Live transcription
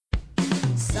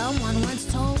Someone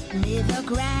once told me the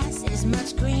grass is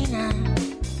much greener.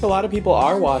 A lot of people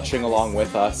are watching along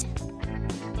with us.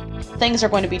 Things are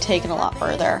going to be taken a lot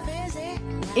further.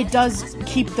 It does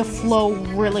keep the flow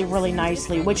really, really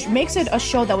nicely, which makes it a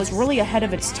show that was really ahead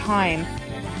of its time.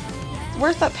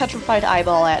 Where's that petrified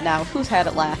eyeball at now? Who's had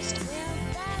it last?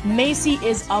 Macy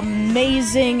is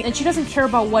amazing, and she doesn't care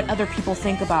about what other people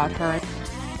think about her.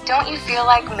 Don't you feel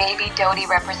like maybe Dodie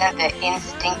represents the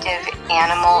instinctive,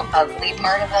 animal, ugly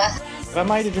part of us? I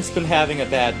might have just been having a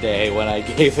bad day when I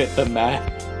gave it the meh.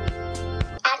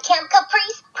 At Camp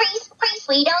Caprice,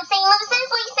 we don't sing mooses,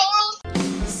 we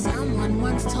sing these. Someone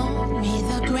once told me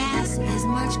the grass is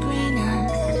much greener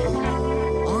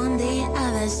on the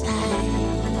other side.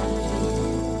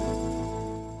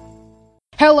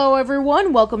 Hello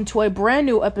everyone, welcome to a brand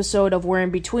new episode of We're in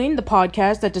Between, the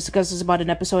podcast that discusses about an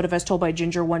episode of As Told by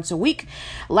Ginger once a week.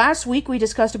 Last week we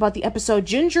discussed about the episode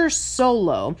Ginger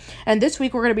Solo, and this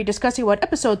week we're going to be discussing about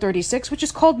episode 36, which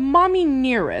is called Mommy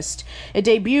Nearest. It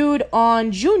debuted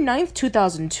on June 9th,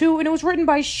 2002, and it was written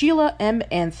by Sheila M.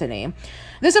 Anthony.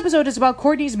 This episode is about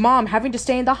Courtney's mom having to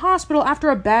stay in the hospital after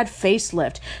a bad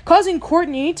facelift, causing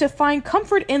Courtney to find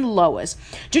comfort in Lois.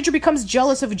 Ginger becomes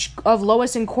jealous of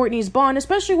Lois and Courtney's bond,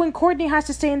 especially when Courtney has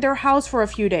to stay in their house for a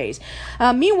few days.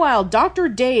 Meanwhile, Dr.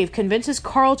 Dave convinces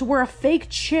Carl to wear a fake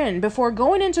chin before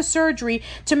going into surgery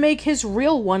to make his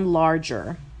real one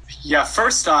larger. Yeah,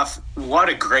 first off, what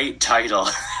a great title.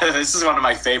 This is one of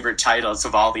my favorite titles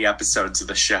of all the episodes of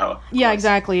the show. Yeah,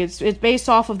 exactly. It's based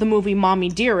off of the movie Mommy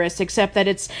Dearest, except that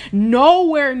it's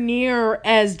nowhere near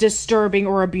as disturbing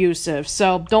or abusive.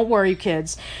 So don't worry,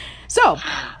 kids. So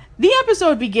the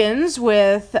episode begins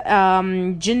with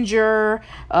Ginger,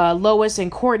 Lois,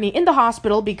 and Courtney in the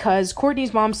hospital because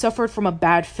Courtney's mom suffered from a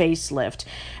bad facelift.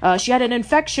 She had an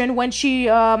infection when she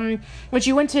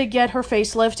went to get her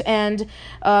facelift, and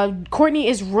Courtney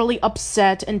is really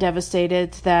upset and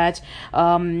devastated that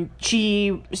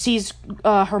she sees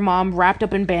her mom wrapped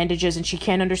up in bandages and she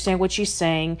can't understand what she's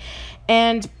saying.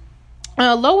 And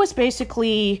Lois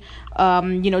basically,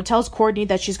 tells Courtney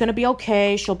that she's going to be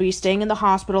okay. She'll be staying in the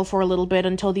hospital for a little bit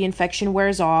until the infection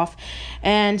wears off.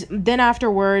 And then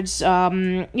afterwards,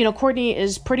 Courtney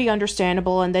is pretty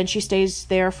understandable, and then she stays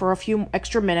there for a few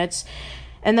extra minutes.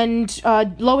 And then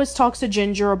Lois talks to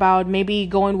Ginger about maybe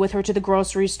going with her to the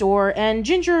grocery store, and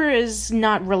Ginger is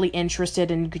not really interested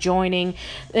in joining,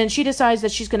 and she decides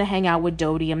that she's going to hang out with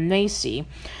Dodie and Macy.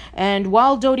 And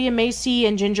while Dodie and Macy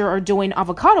and Ginger are doing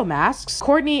avocado masks,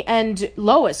 Courtney and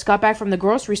Lois got back from the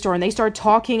grocery store, and they start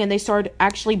talking, and they start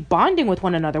actually bonding with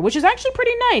one another, which is actually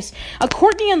pretty nice. A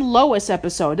Courtney and Lois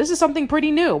episode. This is something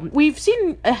pretty new. We've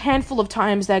seen a handful of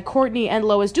times that Courtney and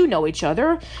Lois do know each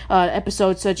other.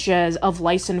 Episodes such as Of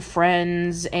Lice and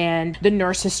Friends and The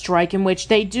Nurses' Strike, in which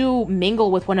they do mingle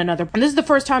with one another. And this is the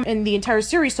first time in the entire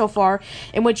series so far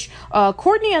in which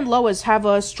Courtney and Lois have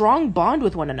a strong bond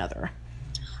with one another.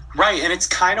 Right, and it's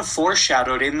kind of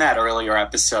foreshadowed in that earlier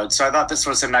episode, so I thought this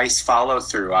was a nice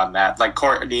follow-through on that, like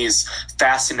Courtney's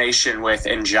fascination with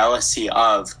and jealousy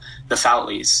of the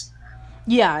Foutleys.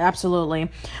 Yeah, absolutely.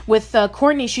 With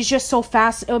Courtney, she's just so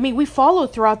fast. I mean, we follow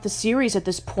throughout the series at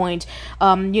this point,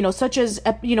 such as,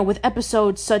 with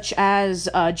episodes such as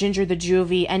Ginger the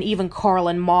Juvie and even Carl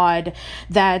and Maude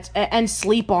and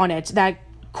Sleep on It, that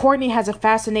Courtney has a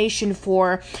fascination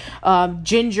for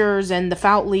Ginger's and the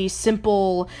Foutleys'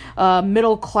 simple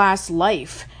middle-class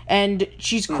life. And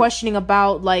she's questioning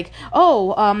about,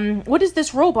 what is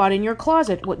this robot in your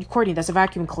closet? What, Courtney, that's a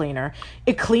vacuum cleaner.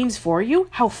 It cleans for you?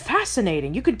 How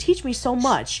fascinating. You could teach me so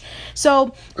much.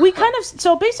 So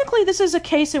basically this is a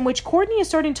case in which Courtney is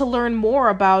starting to learn more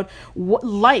about what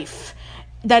life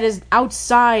that is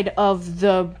outside of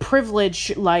the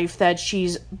privileged life that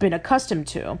she's been accustomed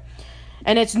to.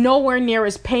 And it's nowhere near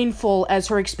as painful as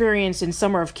her experience in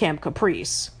Summer of Camp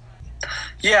Caprice.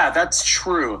 Yeah, that's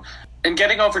true. And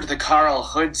getting over to the Carl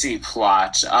Hoodsey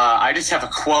plot, I just have a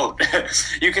quote.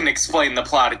 You can explain the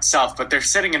plot itself, but they're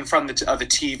sitting in front of the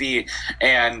TV,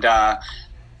 and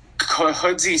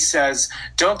Hoodsey says,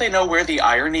 "Don't they know we're the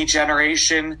irony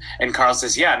generation?" And Carl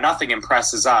says, "Yeah, nothing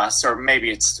impresses us." Or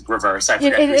maybe it's reverse. I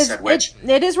forget who said which.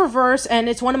 It is reverse, and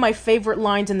it's one of my favorite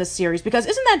lines in the series, because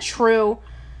isn't that true?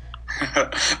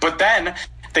 But then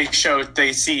they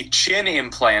see chin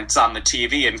implants on the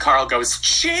TV, and Carl goes,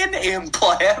 "Chin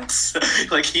implants?"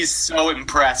 Like, he's so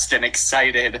impressed and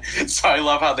excited. So I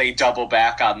love how they double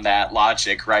back on that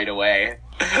logic right away.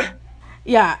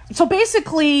 Yeah, so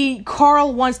basically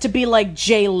Carl wants to be like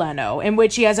Jay Leno, in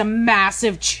which he has a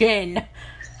massive chin.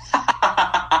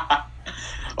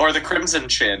 Or the Crimson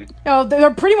Chin. Oh,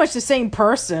 they're pretty much the same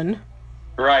person.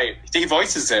 Right. He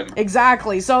voices him.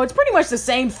 Exactly. So it's pretty much the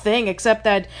same thing, except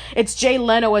that it's Jay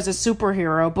Leno as a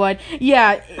superhero. But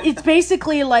yeah, it's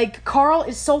basically like Carl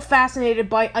is so fascinated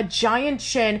by a giant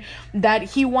chin that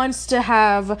he wants to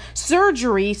have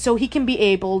surgery so he can be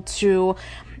able to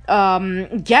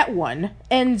get one.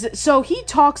 And so he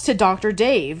talks to Dr.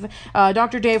 Dave.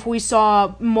 Dr. Dave, who we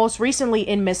saw most recently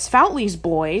in Miss Foutley's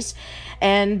Boys.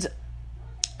 And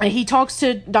he talks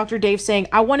to Dr. Dave saying,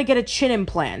 I want to get a chin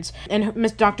implant.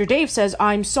 And Dr. Dave says,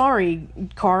 I'm sorry,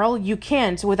 Carl, you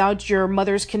can't without your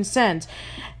mother's consent.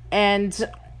 And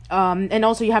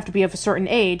also you have to be of a certain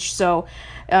age. So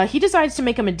he decides to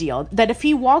make him a deal that if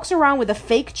he walks around with a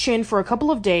fake chin for a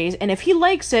couple of days, and if he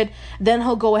likes it, then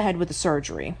he'll go ahead with the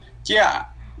surgery. Yeah.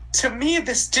 To me,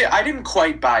 I didn't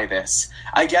quite buy this.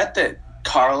 I get that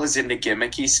Carl is into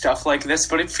gimmicky stuff like this,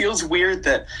 but it feels weird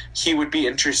that he would be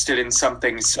interested in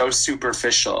something so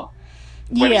superficial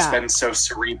when he's been so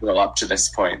cerebral up to this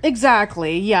point.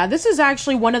 Exactly, yeah. This is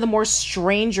actually one of the more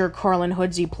stranger Carl and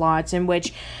Hoodsey plots in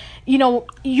which, you know,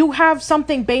 you have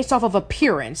something based off of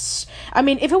appearance. I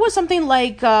mean, if it was something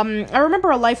like, I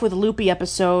remember a Life with Loopy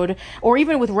episode, or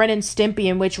even with Ren and Stimpy,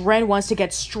 in which Ren wants to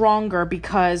get stronger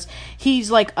because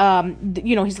he's like,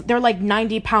 they're like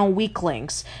 90-pound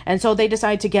weaklings, and so they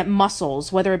decide to get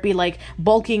muscles, whether it be like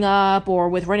bulking up, or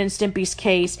with Ren and Stimpy's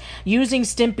case, using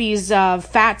Stimpy's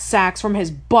fat sacks from his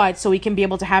butt so he can be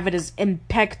able to have it as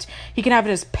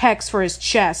pecs for his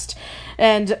chest.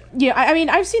 And, yeah, I mean,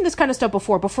 I've seen this kind of stuff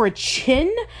before, but for a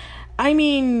chin, I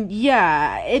mean,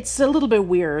 yeah, it's a little bit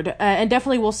weird. And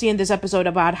definitely we'll see in this episode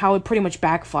about how it pretty much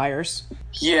backfires.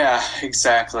 Yeah,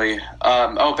 exactly.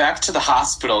 Back to the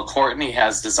hospital. Courtney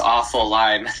has this awful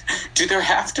line. Do there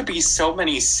have to be so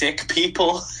many sick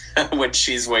people when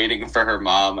she's waiting for her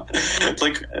mom?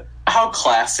 Like, how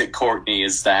classic Courtney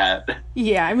is that?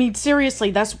 Yeah, I mean,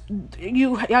 seriously,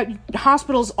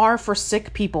 hospitals are for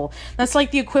sick people. That's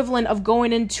like the equivalent of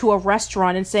going into a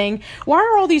restaurant and saying, why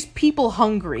are all these people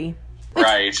hungry?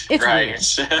 It's right.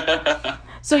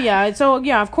 So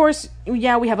of course, we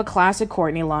have a classic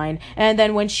Courtney line. And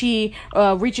then when she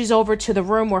reaches over to the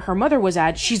room where her mother was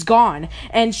at, she's gone.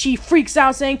 And she freaks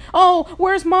out saying, oh,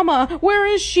 where's Mama? Where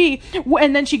is she?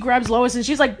 And then she grabs Lois and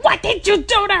she's like, what did you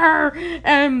do to her?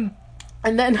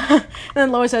 And then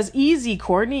Lois says, easy,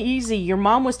 Courtney, easy. Your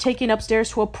mom was taken upstairs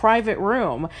to a private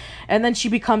room. And then she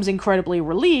becomes incredibly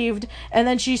relieved. And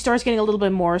then she starts getting a little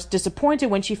bit more disappointed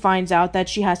when she finds out that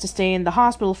she has to stay in the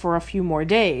hospital for a few more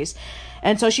days.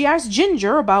 And so she asks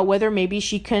Ginger about whether maybe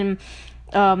she can...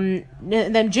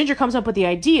 then Ginger comes up with the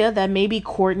idea that maybe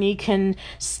Courtney can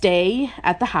stay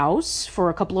at the house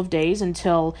for a couple of days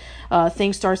until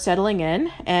things start settling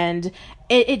in. And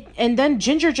then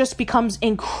Ginger just becomes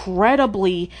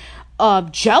incredibly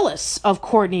jealous of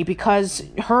Courtney because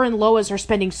her and Lois are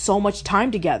spending so much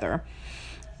time together.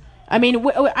 I mean,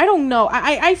 I don't know.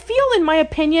 I feel, in my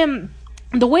opinion,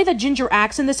 the way that Ginger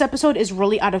acts in this episode is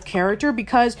really out of character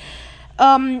because...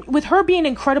 with her being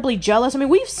incredibly jealous, I mean,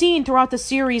 we've seen throughout the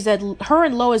series that her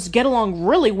and Lois get along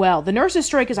really well. The nurses'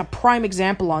 strike is a prime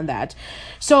example on that.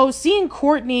 So seeing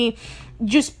Courtney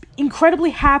just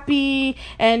incredibly happy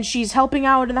and she's helping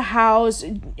out in the house,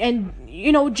 and,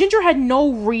 you know, Ginger had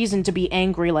no reason to be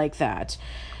angry like that.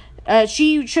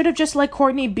 She should have just let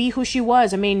Courtney be who she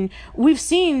was. I mean, we've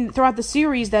seen throughout the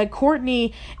series that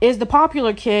Courtney is the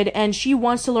popular kid and she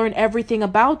wants to learn everything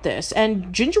about this.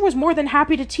 And Ginger was more than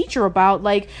happy to teach her about,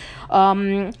 like,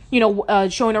 showing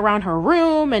around her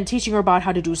room and teaching her about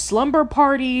how to do slumber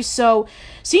parties. So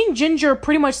seeing Ginger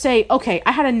pretty much say, okay,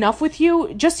 I had enough with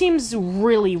you, just seems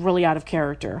really, really out of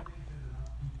character.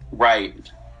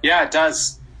 Right. Yeah, it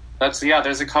does.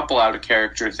 There's a couple out of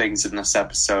character things in this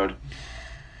episode.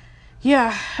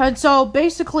 Yeah, and so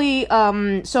basically,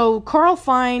 so Carl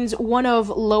finds one of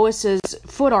Lois's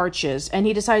foot arches, and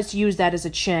he decides to use that as a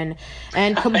chin,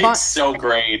 and it's so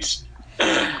great.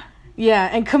 Yeah,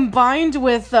 and combined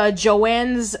with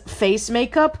Joanne's face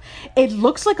makeup, it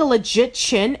looks like a legit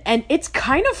chin, and it's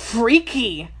kind of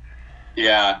freaky.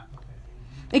 Yeah.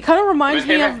 It kind of reminds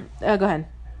me of... go ahead.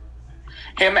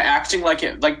 Him acting like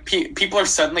it, like people are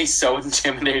suddenly so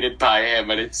intimidated by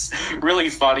him, and it's really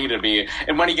funny to me.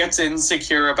 And when he gets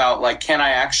insecure about, like, can I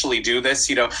actually do this?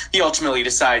 You know, he ultimately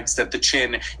decides that the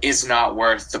chin is not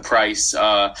worth the price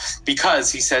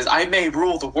because he says, I may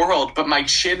rule the world, but my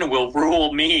chin will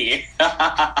rule me.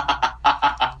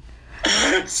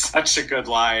 Such a good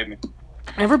line.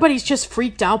 Everybody's just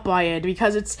freaked out by it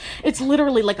because it's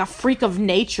literally like a freak of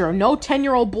nature. No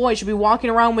 10-year-old boy should be walking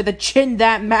around with a chin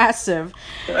that massive.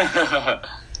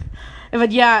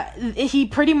 But yeah, he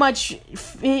pretty much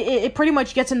it pretty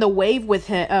much gets in the way with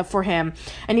him for him,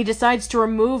 and he decides to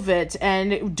remove it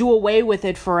and do away with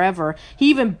it forever. He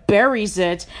even buries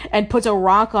it and puts a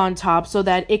rock on top so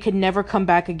that it could never come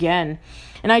back again.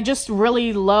 And I just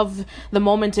really love the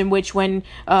moment in which when,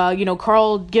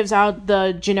 Carl gives out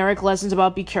the generic lessons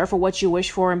about be careful what you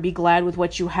wish for and be glad with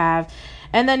what you have.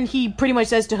 And then he pretty much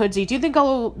says to Hoodsie, do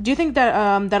you think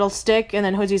that that'll stick? And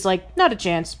then Hoodsie's like, not a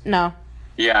chance. No.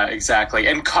 Yeah, exactly.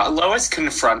 And Lois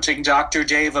confronting Dr.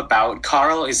 Dave about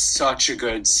Carl is such a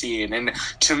good scene, and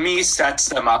to me sets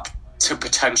them up to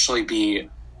potentially be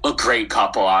a great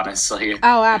couple, honestly.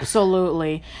 Oh,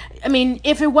 absolutely. I mean,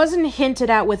 if it wasn't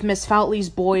hinted at with Miss Foutley's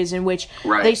boys, in which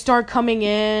they start coming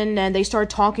in and they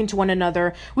start talking to one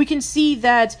another, we can see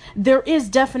that there is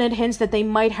definite hints that they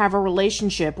might have a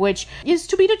relationship, which is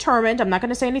to be determined. I'm not going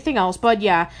to say anything else, but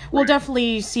yeah, we'll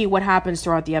definitely see what happens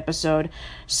throughout the episode.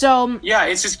 So yeah,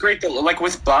 it's just great that, like,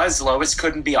 with Buzz, Lois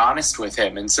couldn't be honest with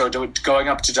him, and so going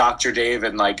up to Dr. Dave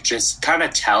and, like, just kind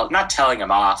of not telling him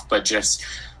off, but just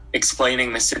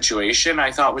explaining the situation,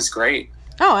 I thought was great.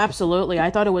 Oh, absolutely. I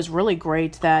thought it was really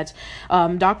great that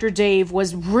Dr. Dave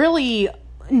was really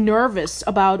nervous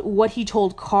about what he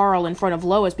told Carl in front of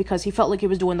Lois because he felt like he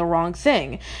was doing the wrong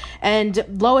thing. And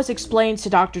Lois explains to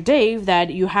Dr. Dave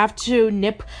that you have to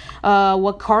nip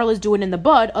what Carl is doing in the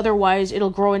bud, otherwise it'll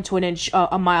grow into an inch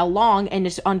a mile long and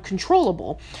it's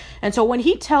uncontrollable. And so when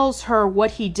he tells her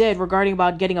what he did regarding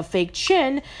about getting a fake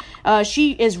chin,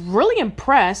 she is really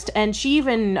impressed, and she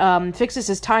even fixes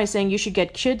his tie, saying, you should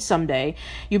get kids someday.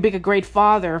 You'd be a great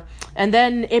father. And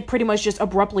then it pretty much just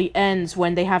abruptly ends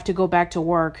when they have to go back to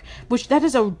work, which that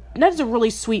is a really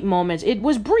sweet moment. It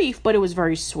was brief, but it was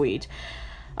very sweet.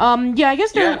 I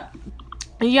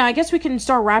guess we can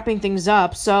start wrapping things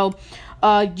up. So,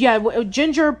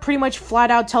 Ginger pretty much flat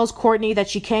out tells Courtney that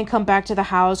she can't come back to the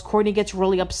house. Courtney gets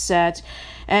really upset.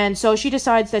 And so she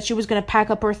decides that she was going to pack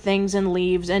up her things and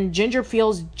leaves. And Ginger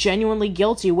feels genuinely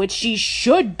guilty, which she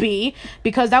should be,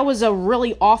 because that was a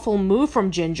really awful move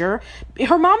from Ginger.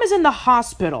 Her mom is in the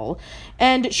hospital,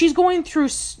 and she's going through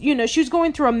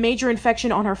a major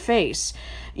infection on her face.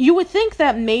 You would think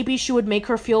that maybe she would make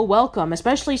her feel welcome,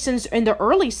 especially since in the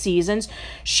early seasons,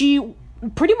 she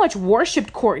pretty much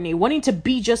worshipped Courtney, wanting to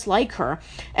be just like her.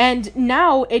 And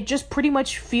now it just pretty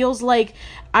much feels like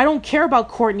I don't care about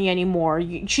Courtney anymore.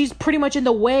 She's pretty much in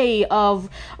the way of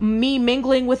me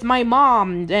mingling with my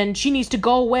mom, and she needs to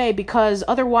go away because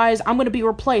otherwise I'm going to be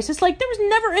replaced. It's like there was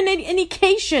never an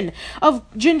indication of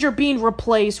Ginger being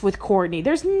replaced with Courtney.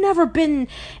 There's never been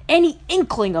any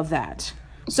inkling of that.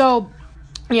 So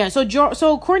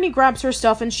Courtney grabs her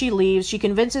stuff and she leaves. She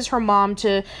convinces her mom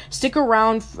to stick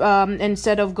around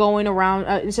instead of going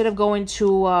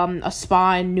to a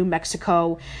spa in New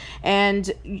Mexico.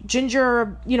 And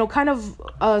Ginger,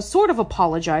 sort of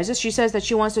apologizes. She says that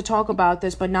she wants to talk about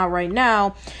this, but not right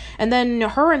now. And then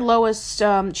her and Lois,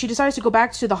 she decides to go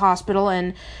back to the hospital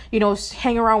and,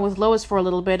 hang around with Lois for a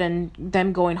little bit and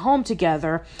them going home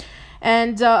together.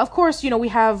 And, of course, we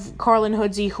have Carl and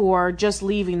Hoodsie who are just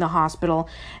leaving the hospital.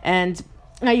 And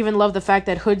I even love the fact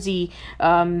that Hoodsie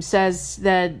says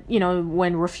that,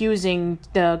 when refusing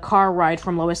the car ride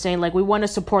from Lois, saying, like, we want to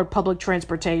support public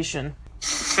transportation.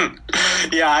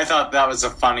 Yeah, I thought that was a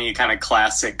funny kind of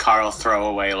classic Carl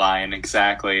throwaway line,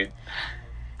 exactly.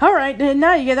 All right,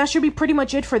 now that should be pretty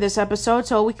much it for this episode,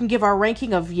 so we can give our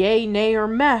ranking of yay, nay, or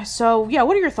meh. So,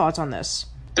 what are your thoughts on this?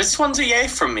 This one's a yay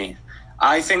from me.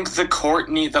 I think the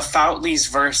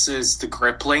Foutleys versus the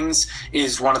Gripplings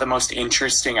is one of the most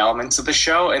interesting elements of the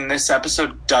show, and this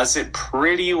episode does it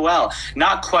pretty well.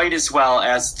 Not quite as well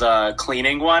as the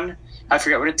cleaning one. I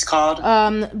forget what it's called.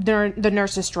 The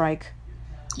nurses' strike.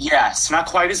 Yes, not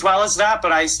quite as well as that,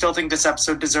 but I still think this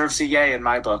episode deserves a yay in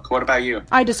my book. What about you?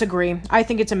 I disagree. I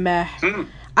think it's a meh.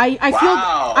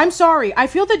 I'm sorry. I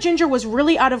feel that Ginger was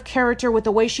really out of character with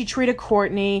the way she treated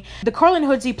Courtney. The Carl and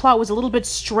Hoodsie plot was a little bit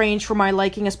strange for my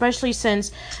liking, especially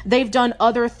since they've done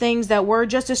other things that were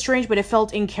just as strange, but it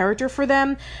felt in character for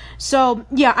them. So,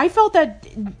 I felt that,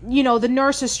 the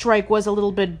nurses' strike was a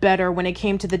little bit better when it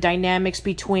came to the dynamics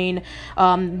between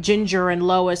Ginger and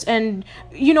Lois. And,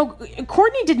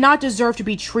 Courtney did not deserve to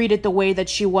be treated the way that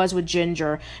she was with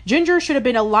Ginger. Ginger should have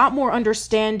been a lot more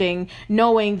understanding,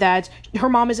 knowing that her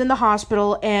mom is in the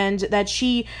hospital and that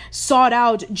she sought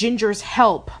out Ginger's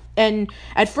help. And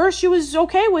at first she was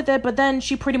okay with it, but then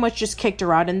she pretty much just kicked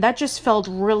her out, and that just felt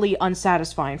really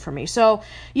unsatisfying for me. So,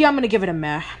 I'm going to give it a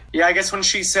meh. Yeah, I guess when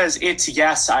she says, it's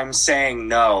yes, I'm saying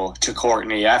no to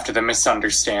Courtney after the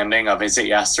misunderstanding of is it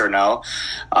yes or no,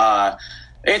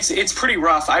 it's pretty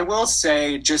rough. I will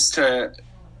say, just to,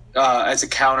 as a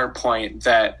counterpoint,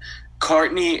 that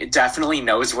Courtney definitely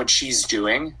knows what she's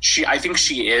doing. I think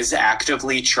she is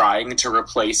actively trying to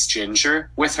replace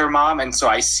Ginger with her mom, and so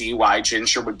I see why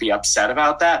Ginger would be upset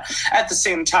about that. At the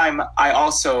same time, I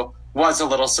also was a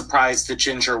little surprised that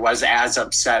Ginger was as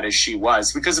upset as she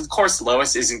was, because of course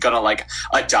Lois isn't gonna like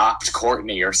adopt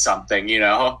Courtney or something, you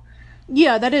know?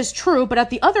 Yeah, that is true, but at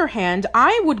the other hand,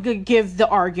 I would give the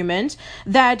argument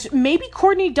that maybe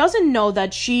Courtney doesn't know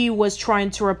that she was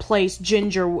trying to replace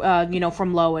Ginger,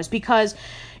 from Lois, because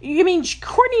I mean,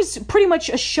 Courtney's pretty much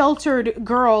a sheltered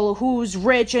girl who's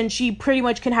rich and she pretty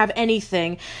much can have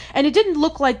anything. And it didn't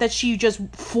look like that she just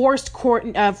forced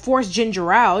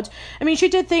Ginger out. I mean, she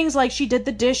did things like she did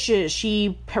the dishes,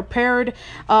 she prepared,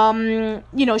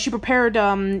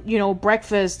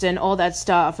 breakfast and all that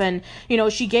stuff. And,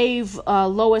 she gave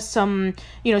Lois some,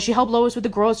 she helped Lois with the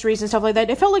groceries and stuff like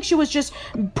that. It felt like she was just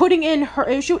putting in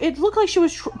it looked like she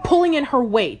was pulling in her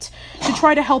weight to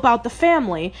try to help out the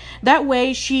family. That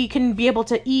way she can be able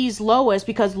to ease Lois,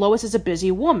 because Lois is a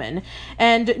busy woman,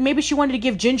 and maybe she wanted to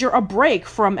give Ginger a break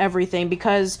from everything,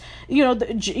 because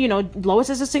Lois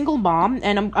is a single mom,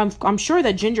 and I'm sure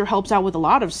that Ginger helps out with a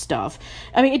lot of stuff.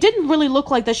 I mean, it didn't really look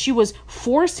like that she was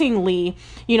forcingly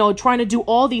trying to do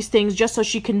all these things just so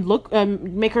she can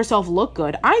make herself look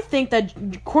good. I think that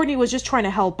Courtney was just trying to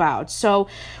help out. So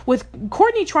with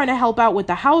Courtney trying to help out with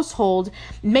the household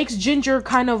makes Ginger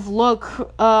kind of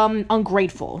look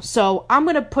ungrateful. So I'm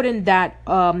gonna put in that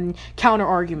counter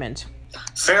argument.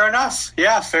 Fair enough.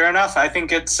 Yeah, fair enough. I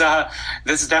think it's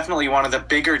this is definitely one of the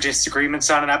bigger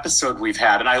disagreements on an episode we've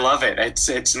had, and I love it.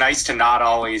 It's nice to not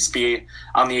always be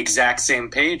on the exact same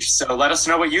page. So let us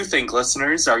know what you think,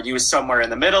 listeners. Are you somewhere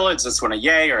in the middle? Is this one a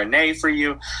yay or a nay for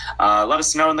you? Let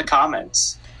us know in the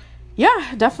comments.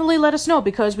 Yeah, definitely let us know,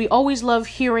 because we always love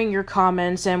hearing your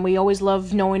comments, and we always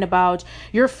love knowing about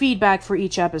your feedback for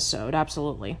each episode.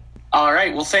 Absolutely. All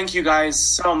right. Well, thank you guys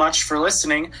so much for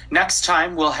listening. Next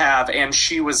time we'll have And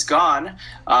She Was Gone,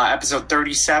 episode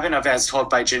 37 of As Told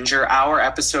by Ginger, our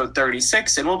episode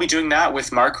 36, and we'll be doing that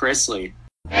with Mark Risley.